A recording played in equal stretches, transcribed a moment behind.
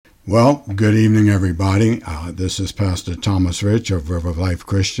Well, good evening, everybody. This is Pastor Thomas Rich of River of Life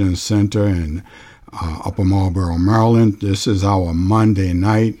Christian Center in Upper Marlboro, Maryland. This is our Monday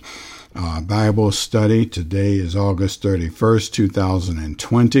night Bible study. Today is August 31st,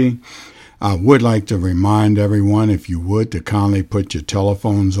 2020. I would like to remind everyone, if you would, to kindly put your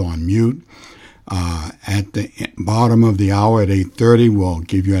telephones on mute. At the bottom of the hour at 8:30, we'll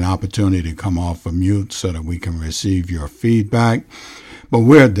give you an opportunity to come off of mute so that we can receive your feedback. But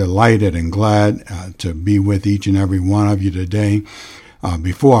we're delighted and glad to be with each and every one of you today.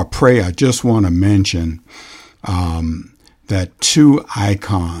 Before I pray, I just want to mention that two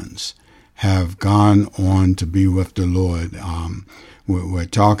icons have gone on to be with the Lord. We're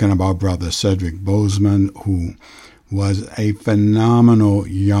talking about Brother Cedric Bozeman, who was a phenomenal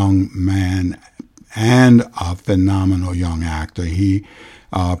young man and a phenomenal young actor. He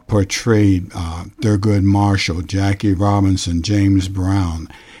portrayed Thurgood Marshall, Jackie Robinson, James Brown,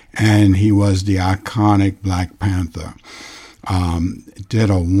 and he was the iconic Black Panther. Did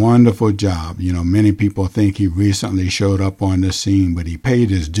a wonderful job. You know, many people think he recently showed up on the scene, but he paid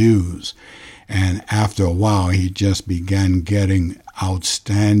his dues. And after a while, he just began getting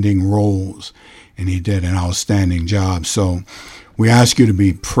outstanding roles, and he did an outstanding job. So we ask you to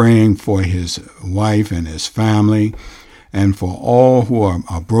be praying for his wife and his family, and for all who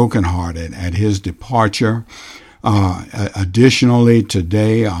are brokenhearted at his departure. Additionally,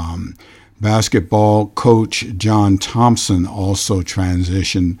 today, basketball coach John Thompson also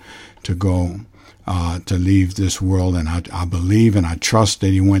transitioned to go to leave this world, and I believe and I trust that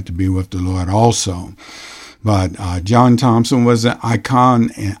he went to be with the Lord also. But John Thompson was an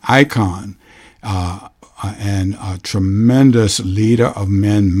icon and a tremendous leader of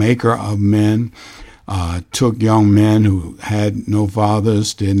men, maker of men. Took young men who had no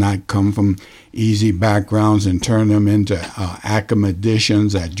fathers, did not come from easy backgrounds, and turned them into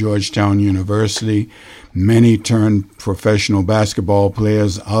academicians at Georgetown University. Many turned professional basketball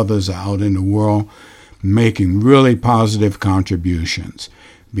players, others are out in the world making really positive contributions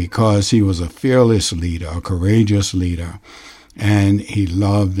because he was a fearless leader, a courageous leader, and he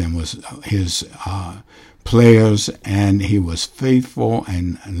loved and was his players, and he was faithful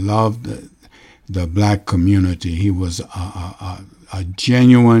and loved the Black community. He was a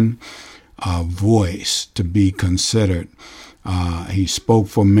genuine voice to be considered. He spoke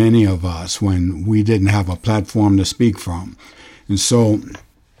for many of us when we didn't have a platform to speak from. And so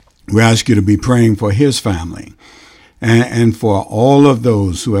we ask you to be praying for his family and for all of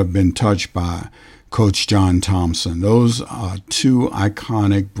those who have been touched by Coach John Thompson. Those are two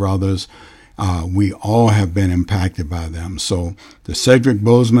iconic brothers. We all have been impacted by them. So the Cedric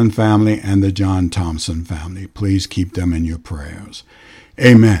Bozeman family and the John Thompson family, please keep them in your prayers.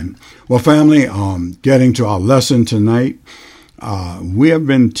 Amen. Well, family, getting to our lesson tonight, we have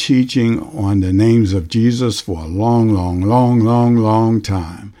been teaching on the names of Jesus for a long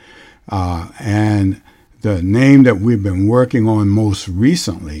time. And the name that we've been working on most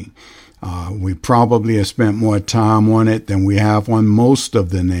recently, we probably have spent more time on it than we have on most of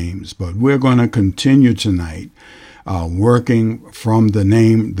the names, but we're going to continue tonight working from the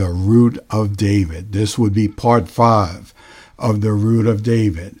name, the Root of David. This would be part 5 of the Root of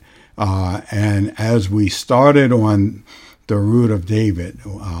David. And as we started on the Root of David,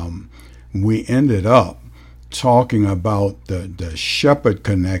 we ended up talking about the shepherd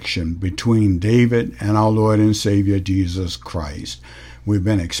connection between David and our Lord and Savior Jesus Christ. We've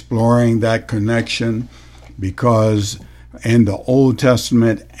been exploring that connection because in the Old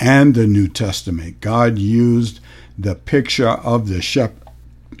Testament and the New Testament, God used the picture of the shepherd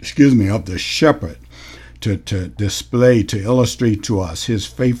to display, to illustrate to us his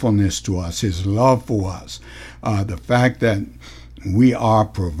faithfulness to us, his love for us, the fact that we are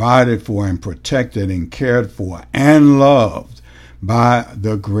provided for and protected and cared for and loved by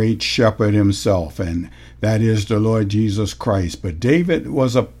the great shepherd himself, and that is the Lord Jesus Christ. But David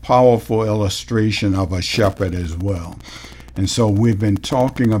was a powerful illustration of a shepherd as well. And so we've been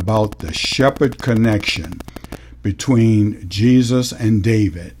talking about the shepherd connection between Jesus and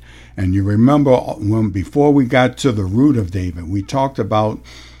David. And you remember before we got to the root of David, we talked about,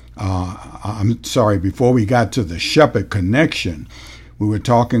 before we got to the shepherd connection, we were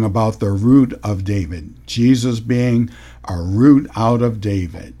talking about the root of David, Jesus being a root out of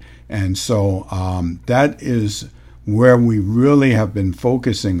David. And so that is where we really have been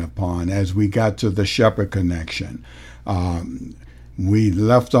focusing upon as we got to the shepherd connection. We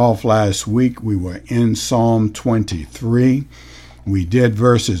left off last week. We were in Psalm 23. We did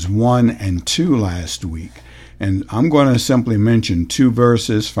verses 1 and 2 last week. And I'm going to simply mention 2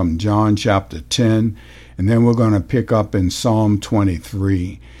 verses from John chapter 10, and then we're going to pick up in Psalm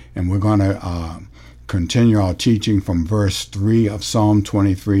 23. And we're going to continue our teaching from verse 3 of Psalm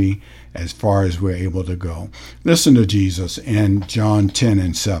 23 as far as we're able to go. Listen to Jesus in John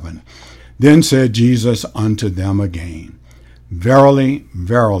 10:7. Then said Jesus unto them again, Verily,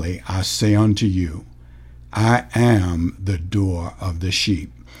 verily, I say unto you, I am the door of the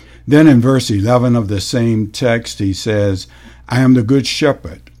sheep. Then in verse 11 of the same text, he says, I am the good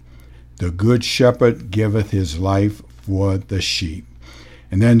shepherd. The good shepherd giveth his life for the sheep.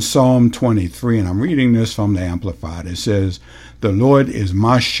 And then Psalm 23, and I'm reading this from the Amplified. It says, The Lord is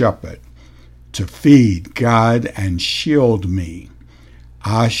my shepherd, to feed, guide, and shield me.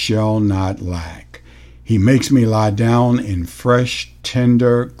 I shall not lack. He makes me lie down in fresh,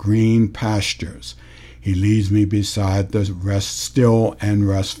 tender, green pastures. He leads me beside the still and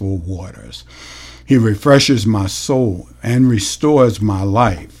restful waters. He refreshes my soul and restores my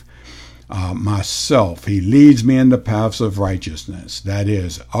life. Myself. He leads me in the paths of righteousness, that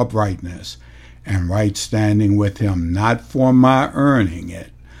is, uprightness, and right standing with him, not for my earning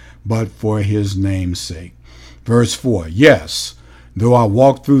it, but for his name's sake. Verse 4, Yes, though I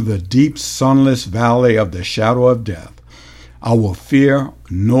walk through the deep sunless valley of the shadow of death, I will fear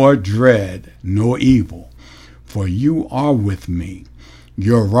nor dread nor evil, for you are with me.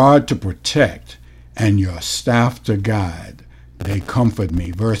 Your rod to protect and your staff to guide, they comfort me.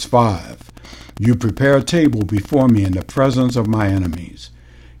 Verse 5, You prepare a table before me in the presence of my enemies.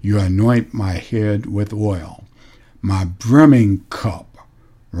 You anoint my head with oil. My brimming cup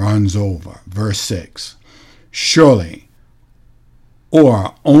runs over. Verse 6, Surely,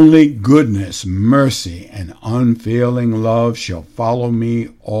 or only goodness, mercy, and unfailing love shall follow me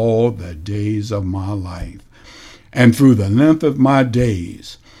all the days of my life. And through the length of my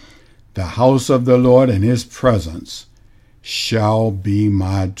days, the house of the Lord and his presence shall be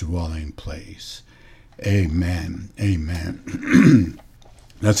my dwelling place. Amen. Amen.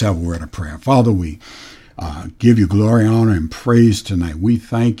 Let's have a word of prayer. Father, we give you glory, honor, and praise tonight. We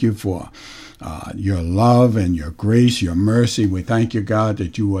thank you for your love and your grace, your mercy. We thank you, God,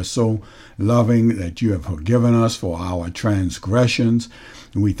 that you are so loving, that you have forgiven us for our transgressions.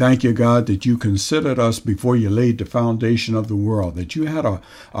 And we thank you, God, that you considered us before you laid the foundation of the world, that you had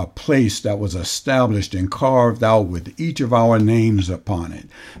a place that was established and carved out with each of our names upon it,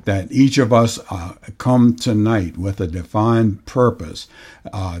 that each of us come tonight with a defined purpose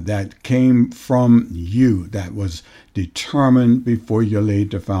that came from you, that was determined before you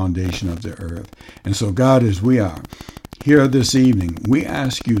laid the foundation of the earth. And so, God, as we are here this evening, we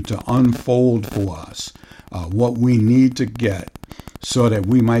ask you to unfold for us what we need to get so that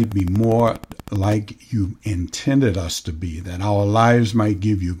we might be more like you intended us to be, that our lives might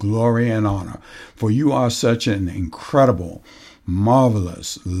give you glory and honor. For you are such an incredible,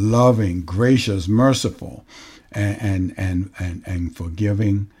 marvelous, loving, gracious, merciful, and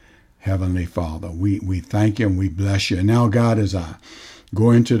forgiving Heavenly Father. We thank you and we bless you. And now, God, as I go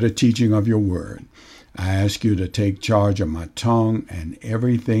into the teaching of your word, I ask you to take charge of my tongue and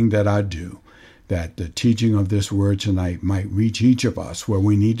everything that I do, that the teaching of this word tonight might reach each of us where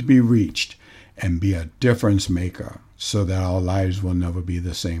we need to be reached and be a difference maker so that our lives will never be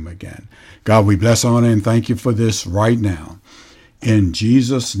the same again. God, we bless, honor, and thank you for this right now. In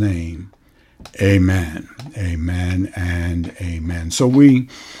Jesus' name, amen, amen, and amen. So we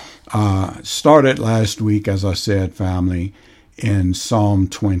started last week, as I said, family, in Psalm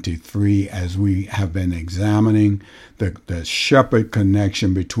 23, as we have been examining the shepherd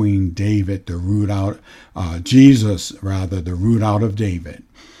connection between David, the root out, the root out of David,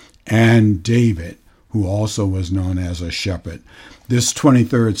 and David, who also was known as a shepherd. This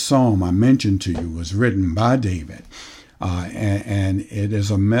 23rd Psalm I mentioned to you was written by David, and it is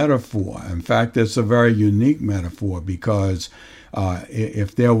a metaphor. In fact, it's a very unique metaphor because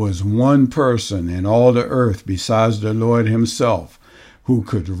if there was one person in all the earth besides the Lord himself who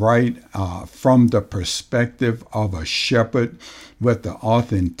could write from the perspective of a shepherd with the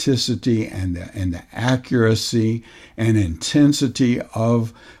authenticity and the accuracy and intensity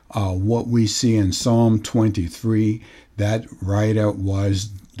of what we see in Psalm 23, that writer was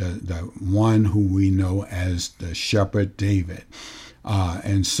the one who we know as the shepherd David.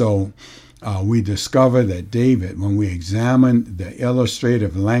 And so we discover that David, when we examine the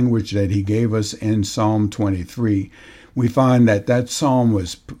illustrative language that he gave us in Psalm 23, we find that psalm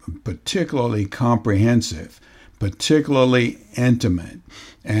was particularly comprehensive, particularly intimate,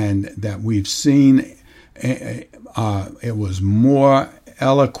 and that we've seen it was more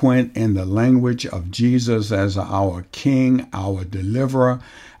eloquent in the language of Jesus as our King, our deliverer,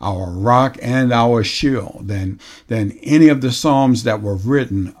 our rock, and our shield than any of the psalms that were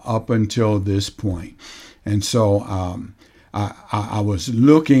written up until this point. And so I was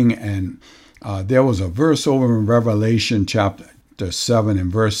looking, and there was a verse over in Revelation chapter 7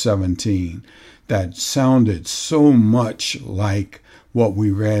 and verse 17 that sounded so much like what we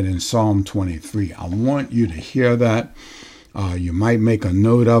read in Psalm 23. I want you to hear that. You might make a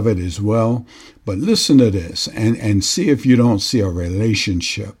note of it as well. But listen to this and see if you don't see a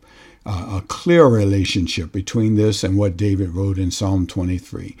relationship, a clear relationship between this and what David wrote in Psalm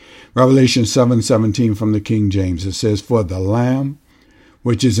 23. Revelation 7:17 from the King James, it says, "For the Lamb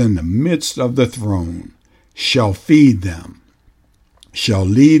which is in the midst of the throne shall feed them, shall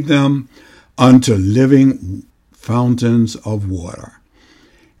lead them unto living fountains of water,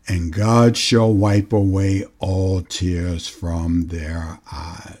 and God shall wipe away all tears from their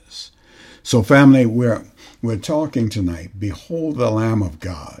eyes." So family, we're talking tonight, behold the Lamb of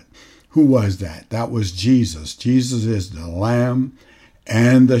God. Who was that? That was Jesus. Jesus is the Lamb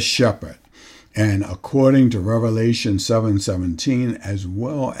and the Shepherd. And according to Revelation 7:17, as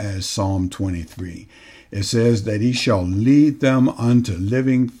well as Psalm 23, it says that he shall lead them unto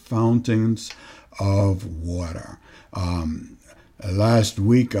living fountains of water. Last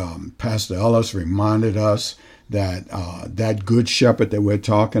week, Pastor Ellis reminded us that that good shepherd that we're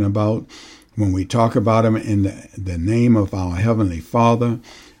talking about, when we talk about him in the name of our Heavenly Father,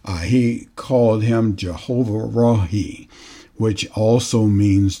 he called him Jehovah Rohi, which also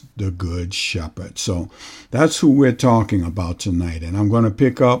means the good shepherd. So that's who we're talking about tonight. And I'm going to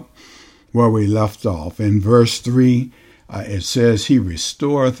pick up where we left off. In verse 3, it says, "He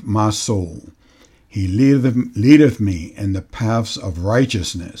restoreth my soul. He leadeth me in the paths of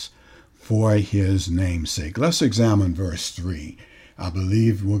righteousness for his name's sake." Let's examine verse 3. I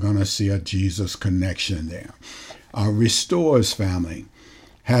believe we're going to see a Jesus connection there. Restores, family,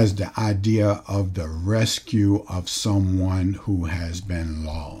 has the idea of the rescue of someone who has been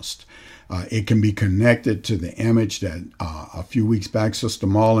lost. It can be connected to the image that a few weeks back Sister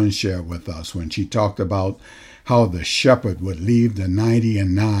Marlin shared with us when she talked about how the shepherd would leave the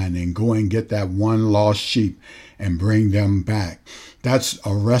 99 and go and get that one lost sheep and bring them back. That's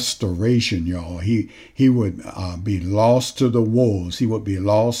a restoration, y'all. He would be lost to the wolves. He would be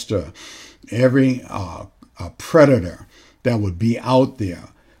lost to every predator that would be out there,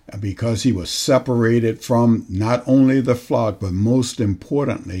 because he was separated from not only the flock, but most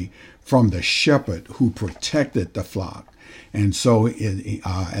importantly, from the shepherd who protected the flock. And so,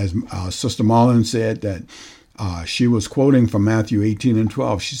 as Sister Marlin said, that she was quoting from Matthew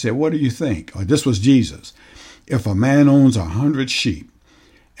 18:12. She said, "What do you think?" This was Jesus. "If a man owns 100 sheep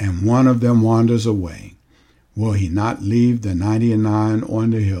and one of them wanders away, will he not leave the 99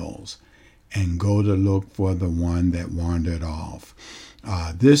 on the hills and go to look for the one that wandered off?"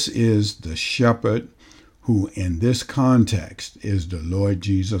 This is the shepherd who, in this context, is the Lord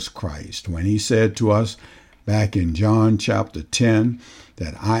Jesus Christ. When he said to us back in John chapter 10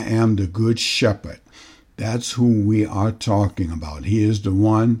 that I am the good shepherd, that's who we are talking about. He is the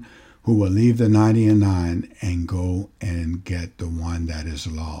one who will leave the 99 and go and get the one that is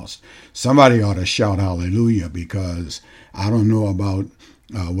lost. Somebody ought to shout hallelujah, because I don't know about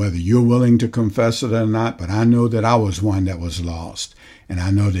whether you're willing to confess it or not, but I know that I was one that was lost. And I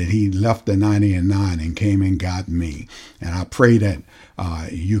know that he left the 99 and came and got me. And I pray that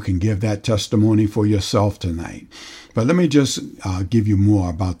you can give that testimony for yourself tonight. But let me just give you more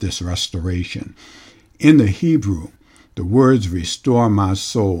about this restoration. In the Hebrew, the words "restore my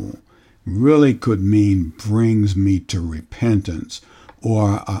soul" really could mean brings me to repentance,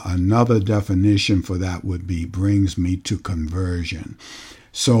 or another definition for that would be brings me to conversion.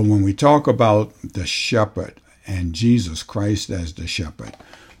 So when we talk about the shepherd and Jesus Christ as the shepherd,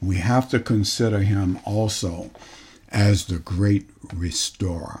 we have to consider him also as the great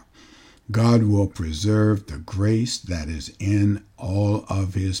restorer. God will preserve the grace that is in all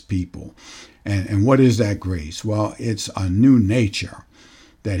of his people. And what is that grace? Well, it's a new nature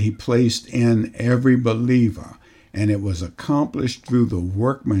that he placed in every believer, and it was accomplished through the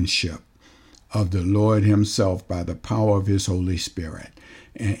workmanship of the Lord himself by the power of his Holy Spirit.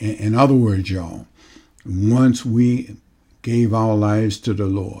 In other words, y'all, once we gave our lives to the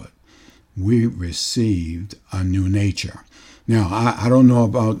Lord, we received a new nature. Now, I don't know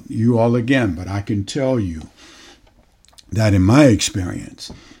about you all again, but I can tell you that in my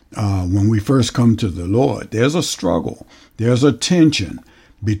experience, when we first come to the Lord, there's a struggle. There's a tension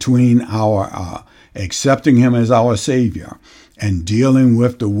between our accepting him as our Savior and dealing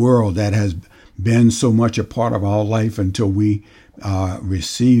with the world that has been so much a part of our life until we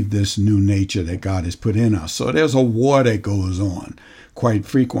receive this new nature that God has put in us. So there's a war that goes on quite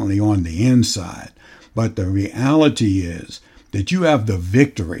frequently on the inside. But the reality is that you have the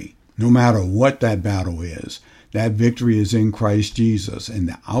victory, no matter what that battle is, That victory is in Christ Jesus, and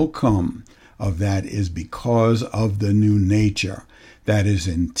the outcome of that is because of the new nature that is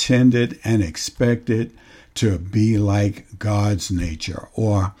intended and expected to be like God's nature,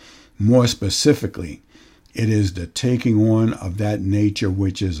 or more specifically, it is the taking on of that nature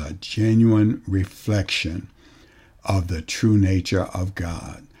which is a genuine reflection of the true nature of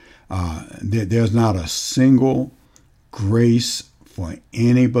God. There's not a single grace for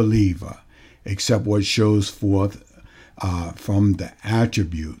any believer except what shows forth from the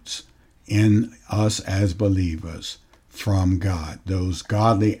attributes in us as believers from God, those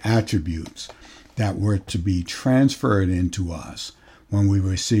godly attributes that were to be transferred into us when we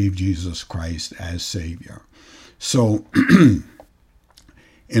receive Jesus Christ as Savior. So,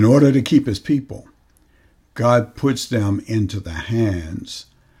 in order to keep his people, God puts them into the hands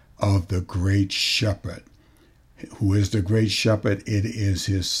of the great shepherd. Who is the great shepherd? It is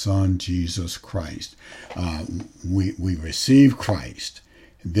his son, Jesus Christ. We receive Christ,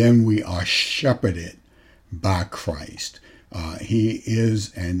 then we are shepherded by Christ. He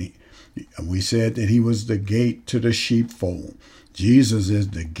is, and we said that he was the gate to the sheepfold. Jesus is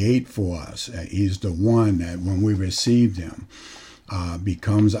the gate for us. He's the one that when we received him,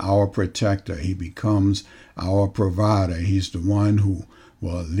 becomes our protector. He becomes our provider. He's the one who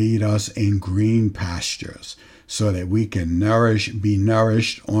will lead us in green pastures so that we can be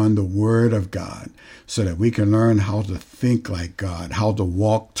nourished on the Word of God, so that we can learn how to think like God, how to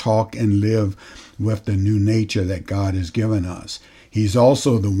walk, talk, and live with the new nature that God has given us. He's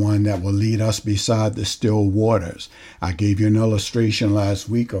also the one that will lead us beside the still waters. I gave you an illustration last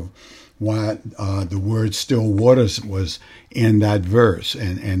week of why the word still waters was in that verse.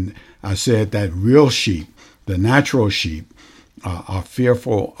 And I said that real sheep, the natural sheep, are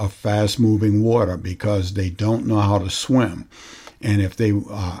fearful of fast-moving water because they don't know how to swim. And if they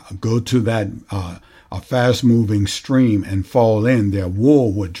go to that a fast-moving stream and fall in, their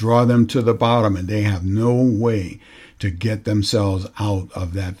wool would draw them to the bottom, and they have no way to get themselves out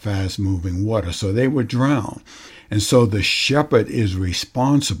of that fast-moving water. So they would drown. And so the shepherd is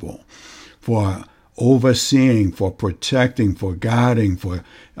responsible for overseeing, for protecting, for guiding, for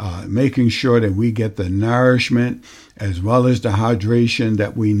making sure that we get the nourishment as well as the hydration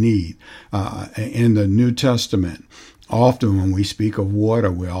that we need. In the New Testament, often when we speak of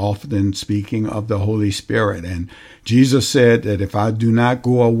water, we're often speaking of the Holy Spirit. And Jesus said that if I do not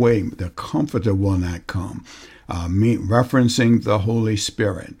go away, the Comforter will not come, referencing the Holy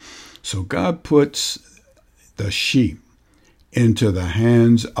Spirit. So God puts the sheep into the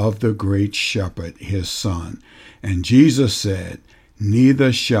hands of the great shepherd, his son. And Jesus said,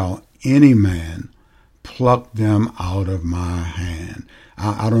 neither shall any man pluck them out of my hand.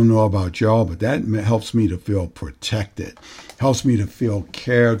 I don't know about y'all, but that helps me to feel protected, helps me to feel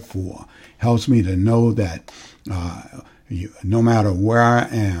cared for, helps me to know that no matter where I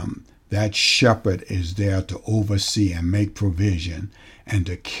am, that shepherd is there to oversee and make provision and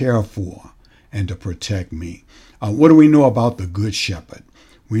to care for and to protect me. What do we know about the good shepherd?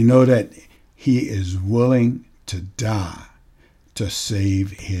 We know that he is willing to die to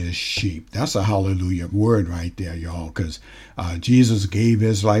save his sheep. That's a hallelujah word right there, y'all, because Jesus gave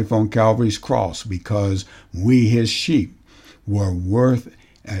his life on Calvary's cross because we, his sheep, were worth,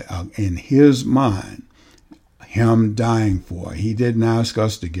 in his mind, him dying for. He didn't ask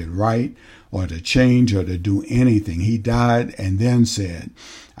us to get right or to change or to do anything. He died and then said,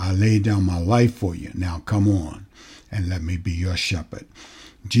 I laid down my life for you. Now come on and let me be your shepherd.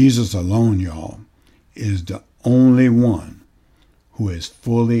 Jesus alone, y'all, is the only one who is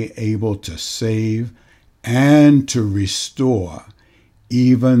fully able to save and to restore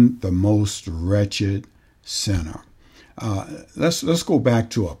even the most wretched sinner. Let's go back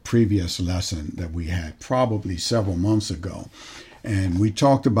to a previous lesson that we had probably several months ago. And we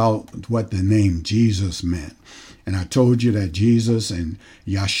talked about what the name Jesus meant. And I told you that Jesus and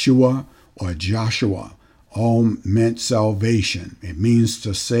Yeshua or Joshua all meant salvation. It means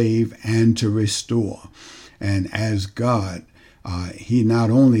to save and to restore. And as God, he not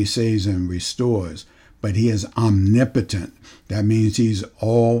only saves and restores, but he is omnipotent. That means he's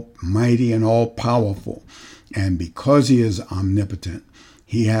almighty and all-powerful. And because he is omnipotent,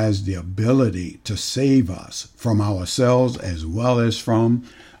 he has the ability to save us from ourselves as well as from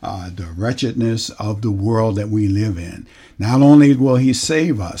the wretchedness of the world that we live in. Not only will he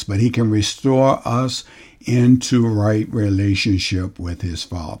save us, but he can restore us into right relationship with his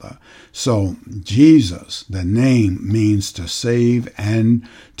Father. So Jesus, the name, means to save and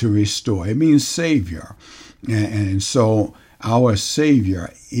to restore. It means Savior. And so our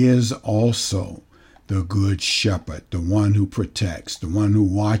Savior is also the good shepherd, the one who protects, the one who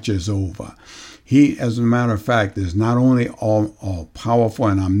watches over. He, as a matter of fact, is not only all powerful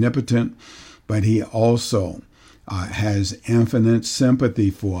and omnipotent, but he also has infinite sympathy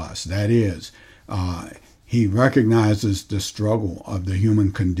for us. That is, he recognizes the struggle of the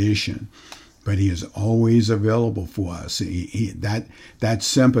human condition, but he is always available for us. That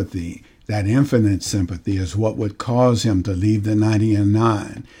sympathy, that infinite sympathy, is what would cause him to leave the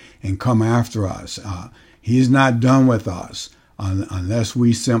 99 and come after us. He's not done with us unless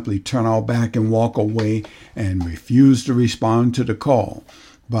we simply turn our back and walk away and refuse to respond to the call.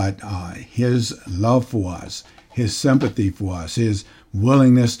 But his love for us, his sympathy for us, his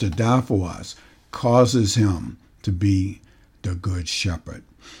willingness to die for us causes him to be the good shepherd.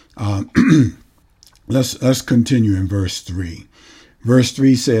 Let's continue in verse 3. Verse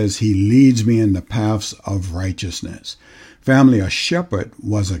 3 says, he leads me in the paths of righteousness. Family, a shepherd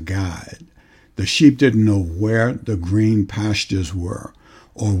was a guide. The sheep didn't know where the green pastures were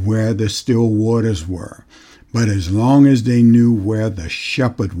or where the still waters were. But as long as they knew where the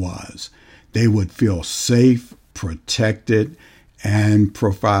shepherd was, they would feel safe, protected, and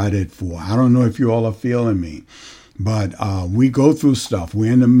provided for. I don't know if you all are feeling me, but we go through stuff.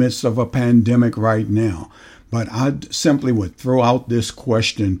 We're in the midst of a pandemic right now. But I simply would throw out this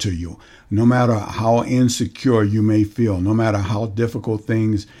question to you. No matter how insecure you may feel, no matter how difficult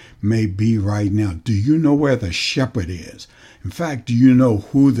things may be right now, do you know where the shepherd is? In fact, do you know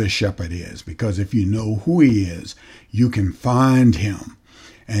who the shepherd is? Because if you know who he is, you can find him,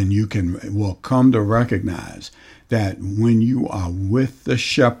 and will come to recognize that when you are with the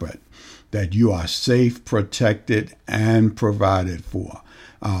shepherd, that you are safe, protected, and provided for.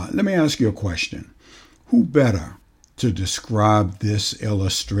 Let me ask you a question. Who better to describe this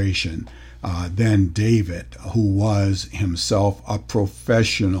illustration than David, who was himself a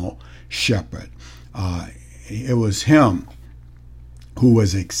professional shepherd? It was him who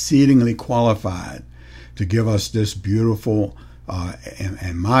was exceedingly qualified to give us this beautiful,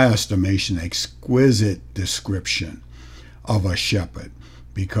 in my estimation, exquisite description of a shepherd,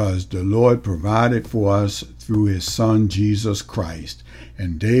 because the Lord provided for us through his son, Jesus Christ.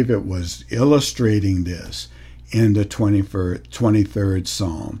 And David was illustrating this in the 23rd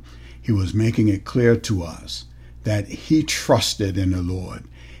Psalm. He was making it clear to us that he trusted in the Lord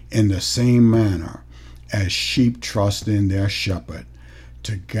in the same manner as sheep trust in their shepherd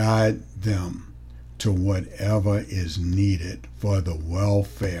to guide them to whatever is needed for the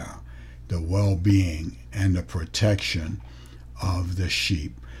welfare, the well-being, and the protection of the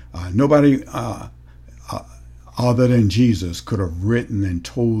sheep. Nobody other than Jesus could have written and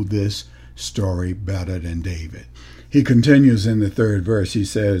told this story better than David. He continues in the 3rd verse. He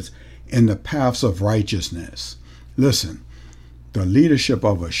says, in the paths of righteousness. Listen, the leadership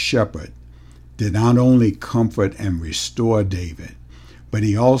of a shepherd did not only comfort and restore David, but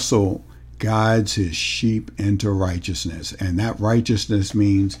he also guides his sheep into righteousness. And that righteousness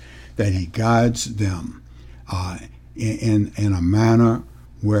means that he guides them in a manner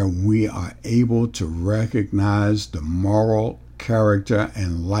where we are able to recognize the moral character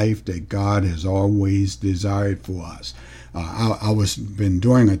and life that God has always desired for us. I was been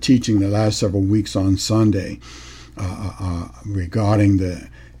doing a teaching the last several weeks on Sunday regarding the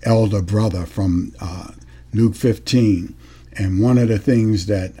elder brother from Luke 15. And one of the things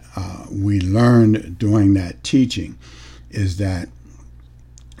that we learned during that teaching is that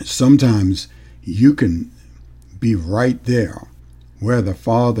sometimes you can be right there where the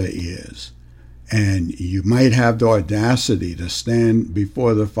Father is, and you might have the audacity to stand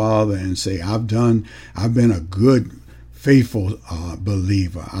before the Father and say, I've been a good, faithful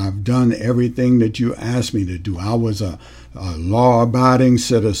believer. I've done everything that you asked me to do. I was a law-abiding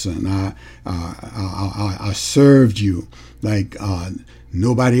citizen. I served you like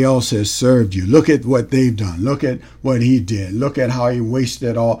nobody else has served you. Look at what they've done. Look at what he did. Look at how he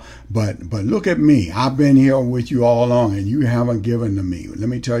wasted all. But look at me. I've been here with you all along, and you haven't given to me. Let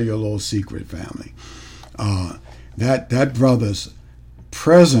me tell you a little secret, family. That brother's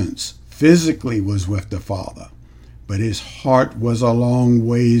presence physically was with the Father, but his heart was a long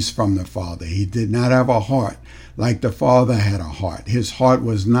ways from the Father. He did not have a heart like the Father had a heart. His heart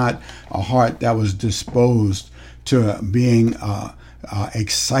was not a heart that was disposed to being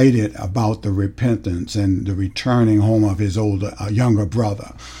excited about the repentance and the returning home of his younger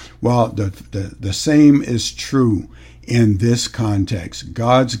brother. Well, the same is true in this context.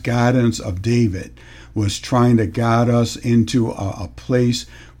 God's guidance of David was trying to guide us into a place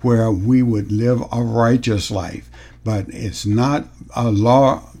where we would live a righteous life. But it's not a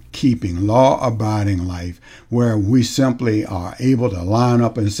law keeping, law-abiding life, where we simply are able to line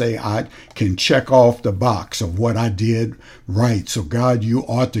up and say, I can check off the box of what I did right. So God, you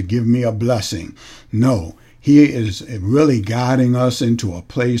ought to give me a blessing. No, he is really guiding us into a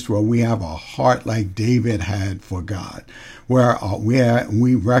place where we have a heart like David had for God, where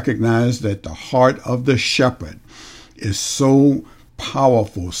we recognize that the heart of the shepherd is so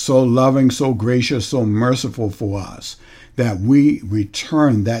powerful, so loving, so gracious, so merciful for us, that we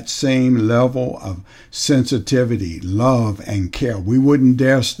return that same level of sensitivity, love, and care. We wouldn't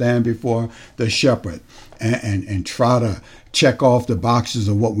dare stand before the shepherd and try to check off the boxes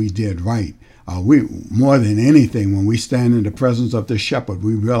of what we did right. We, more than anything, when we stand in the presence of the shepherd,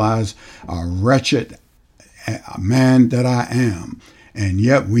 we realize a wretched man that I am, and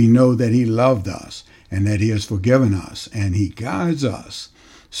yet we know that he loved us and that he has forgiven us, and he guides us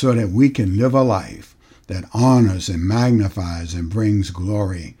so that we can live a life that honors and magnifies and brings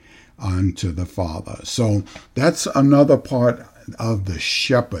glory unto the Father. So that's another part of the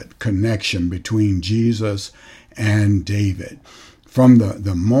shepherd connection between Jesus and David. From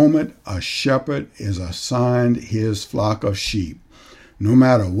the moment a shepherd is assigned his flock of sheep, no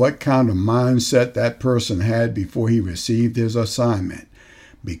matter what kind of mindset that person had before he received his assignment,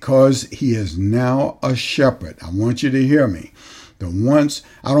 because he is now a shepherd. I want you to hear me.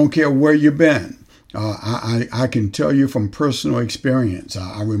 I don't care where you've been. I can tell you from personal experience.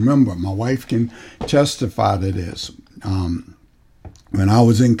 I remember, my wife can testify to this. When I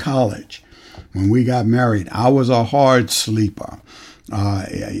was in college, when we got married, I was a hard sleeper.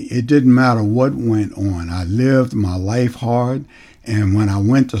 It didn't matter what went on. I lived my life hard, and when I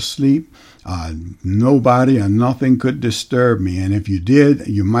went to sleep, nobody or nothing could disturb me. And if you did,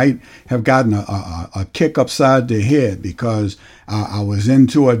 you might have gotten a kick upside the head, because I was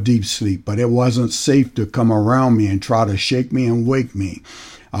into a deep sleep, but it wasn't safe to come around me and try to shake me and wake me.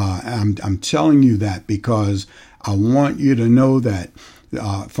 I'm telling you that because I want you to know that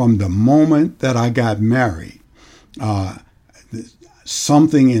from the moment that I got married,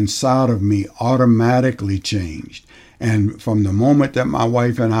 something inside of me automatically changed. And from the moment that my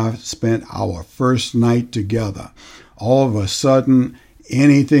wife and I spent our first night together, all of a sudden,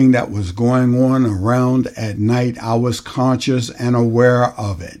 anything that was going on around at night, I was conscious and aware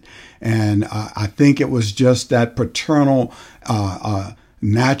of it. And I think it was just that paternal,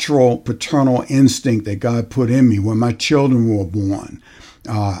 natural paternal instinct that God put in me when my children were born.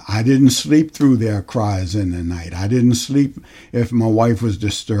 I didn't sleep through their cries in the night. I didn't sleep if my wife was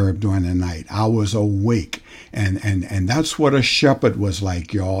disturbed during the night. I was awake. And that's what a shepherd was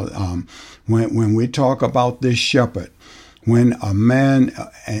like, y'all. When we talk about this shepherd, when a man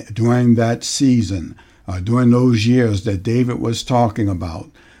during that season, during those years that David was talking about,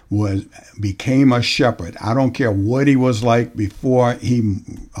 became a shepherd. I don't care what he was like before he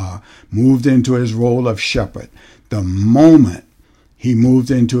moved into his role of shepherd. The moment he moved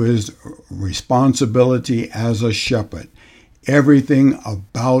into his responsibility as a shepherd, everything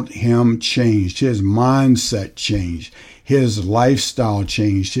about him changed. His mindset changed. His lifestyle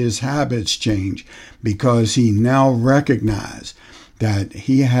changed. His habits changed, because he now recognized that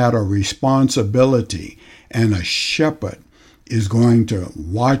he had a responsibility, and a shepherd is going to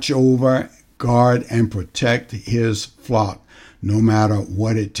watch over, guard, and protect his flock, no matter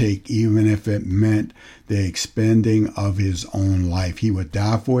what it takes, even if it meant the expending of his own life. He would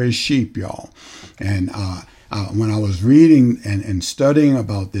die for his sheep, y'all. And when I was reading and studying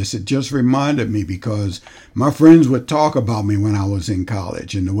about this, it just reminded me, because my friends would talk about me when I was in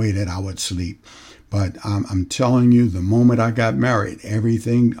college and the way that I would sleep. But I'm telling you, the moment I got married,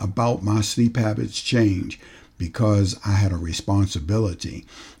 everything about my sleep habits changed, because I had a responsibility.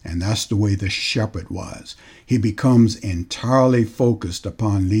 And that's the way the shepherd was. He becomes entirely focused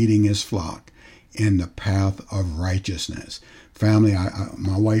upon leading his flock in the path of righteousness. Family,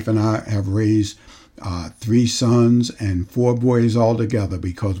 my wife and I have raised 3 sons and 4 boys altogether,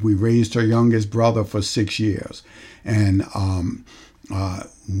 because we raised her youngest brother for 6 years. And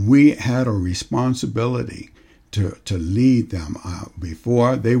we had a responsibility to lead them.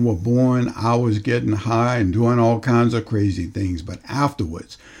 Before they were born, I was getting high and doing all kinds of crazy things. But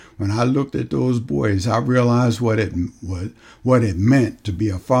afterwards, when I looked at those boys, I realized what it meant to be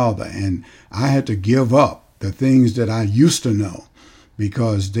a father. And I had to give up the things that I used to know,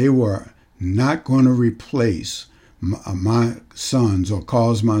 because they were not going to replace my sons or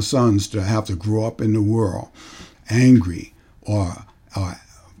cause my sons to have to grow up in the world angry, or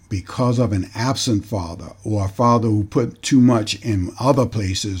because of an absent father, or a father who put too much in other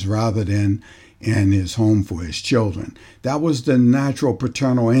places rather than in his home for his children. That was the natural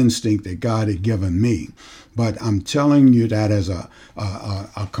paternal instinct that God had given me. But I'm telling you that as a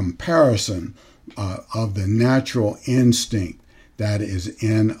comparison of the natural instinct that is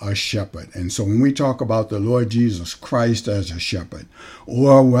in a shepherd. And so when we talk about the Lord Jesus Christ as a shepherd,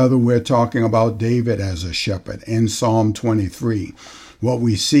 or whether we're talking about David as a shepherd in Psalm 23, what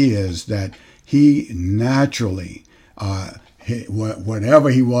we see is that he naturally, whatever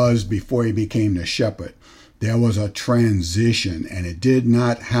he was before he became the shepherd, there was a transition, and it did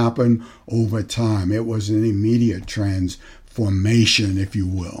not happen over time. It was an immediate transformation, if you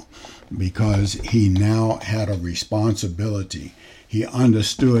will, because he now had a responsibility. He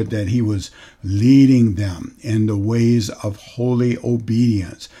understood that he was leading them in the ways of holy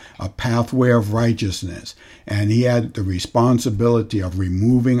obedience, a pathway of righteousness, and he had the responsibility of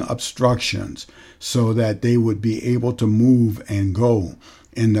removing obstructions so that they would be able to move and go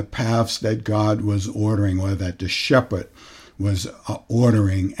in the paths that God was ordering, or that the shepherd was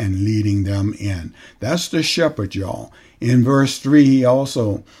ordering and leading them in. That's the shepherd, y'all. In verse 3,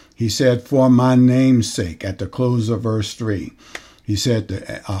 he said, for my name's sake, at the close of verse 3, he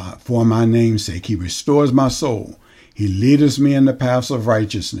said, for my name's sake, he restores my soul. He leadeth me in the paths of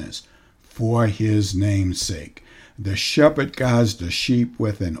righteousness for his name's sake. The shepherd guides the sheep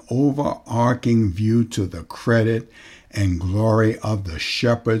with an overarching view to the credit and glory of the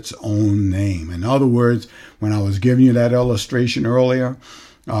shepherd's own name. In other words, when I was giving you that illustration earlier,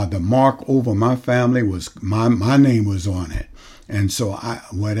 the mark over my family was, my name was on it. And so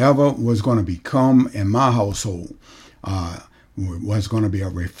whatever was going to become in my household was going to be a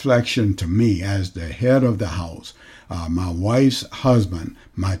reflection to me as the head of the house, my wife's husband,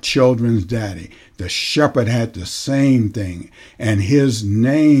 my children's daddy. The shepherd had the same thing, and his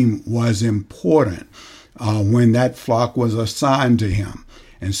name was important when that flock was assigned to him.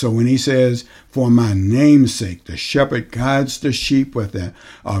 And so when he says, for my name's sake, the shepherd guides the sheep with a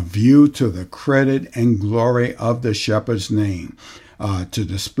view to the credit and glory of the shepherd's name, to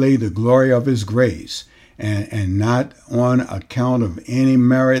display the glory of his grace, and not on account of any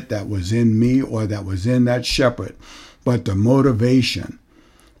merit that was in me or that was in that shepherd, but the motivation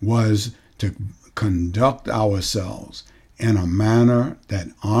was to conduct ourselves in a manner that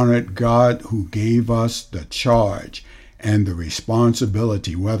honored God, who gave us the charge and the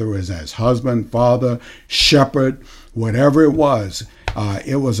responsibility, whether it was as husband, father, shepherd, whatever it was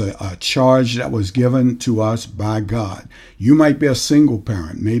a charge that was given to us by God. You might be a single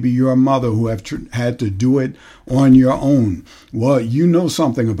parent. Maybe you're a mother who have had to do it on your own. Well, you know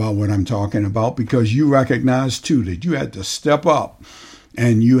something about what I'm talking about, because you recognize too that you had to step up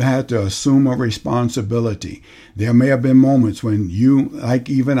and you had to assume a responsibility. There may have been moments when you, like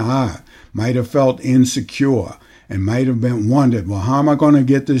even I, might have felt insecure and might have been wondered, well, how am I going to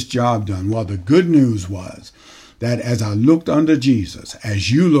get this job done? Well, the good news was that as I looked unto Jesus,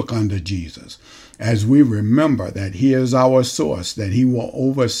 as you look unto Jesus, as we remember that he is our source, that he will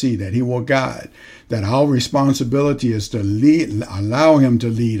oversee, that he will guide, that our responsibility is to allow him to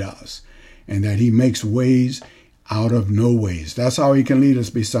lead us, and that he makes ways out of no ways. That's how he can lead us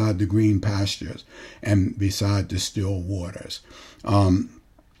beside the green pastures and beside the still waters.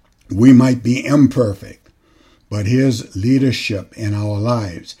 We might be imperfect, but his leadership in our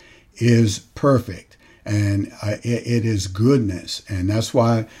lives is perfect. And it is goodness. And that's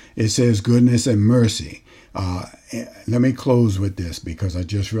why it says goodness and mercy. Let me close with this, because I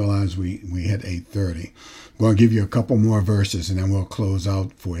just realized we hit 8:30. I'm going to give you a couple more verses and then we'll close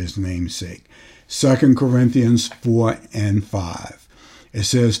out for his name's sake. 2 Corinthians 4:5. It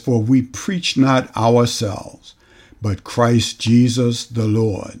says, for we preach not ourselves, but Christ Jesus the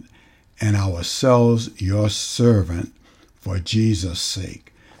Lord, and ourselves your servant for Jesus'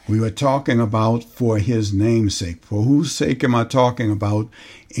 sake. We were talking about for his name's sake. For whose sake am I talking about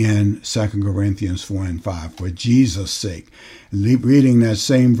in 2 Corinthians 4:5? For Jesus' sake. Reading that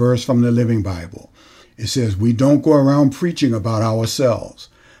same verse from the Living Bible. It says, we don't go around preaching about ourselves,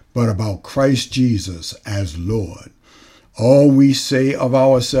 but about Christ Jesus as Lord. All we say of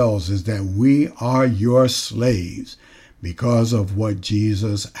ourselves is that we are your slaves because of what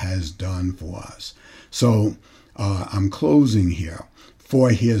Jesus has done for us. So I'm closing here.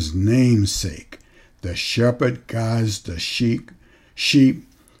 For his name's sake, the shepherd guides the sheep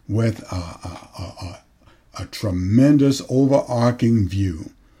with a tremendous overarching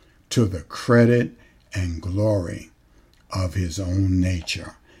view to the credit and glory of his own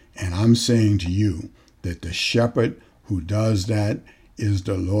nature. And I'm saying to you that the shepherd who does that is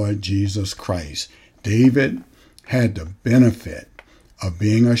the Lord Jesus Christ. David had the benefit of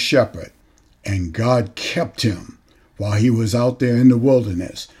being a shepherd, and God kept him while he was out there in the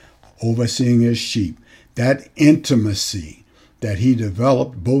wilderness, overseeing his sheep. That intimacy that he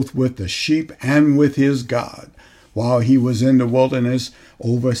developed both with the sheep and with his God while he was in the wilderness,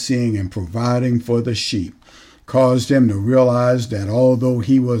 overseeing and providing for the sheep, caused him to realize that although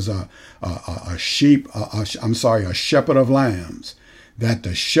he was a shepherd of lambs, that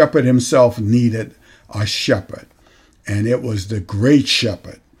the shepherd himself needed a shepherd. And it was the great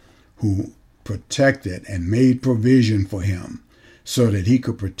shepherd who protected and made provision for him so that he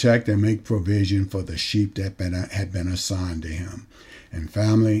could protect and make provision for the sheep that had been assigned to him. And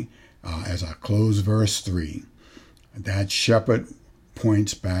family, as I close verse 3, that shepherd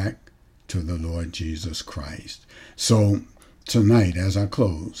points back to the Lord Jesus Christ. So tonight, as I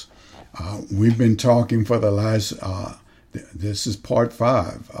close, we've been talking for the last, this is part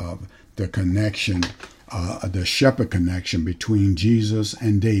 5 of the connection, the shepherd connection between Jesus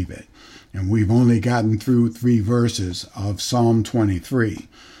and David. And we've only gotten through 3 verses of Psalm 23.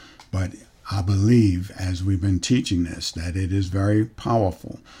 But I believe, as we've been teaching this, that it is very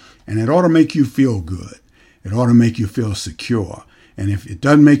powerful. And it ought to make you feel good. It ought to make you feel secure. And if it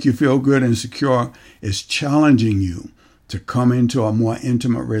doesn't make you feel good and secure, it's challenging you to come into a more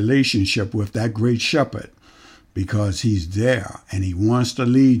intimate relationship with that great shepherd, because he's there and he wants to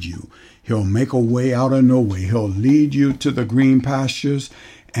lead you. He'll make a way out of no way. He'll lead you to the green pastures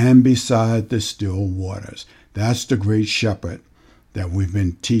and beside the still waters. That's the great shepherd that we've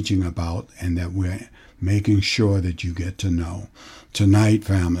been teaching about and that we're making sure that you get to know. Tonight,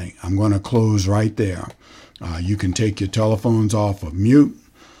 family, I'm going to close right there. You can take your telephones off of mute,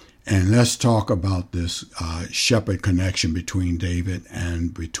 and let's talk about this shepherd connection between David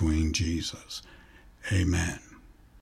and between Jesus. Amen.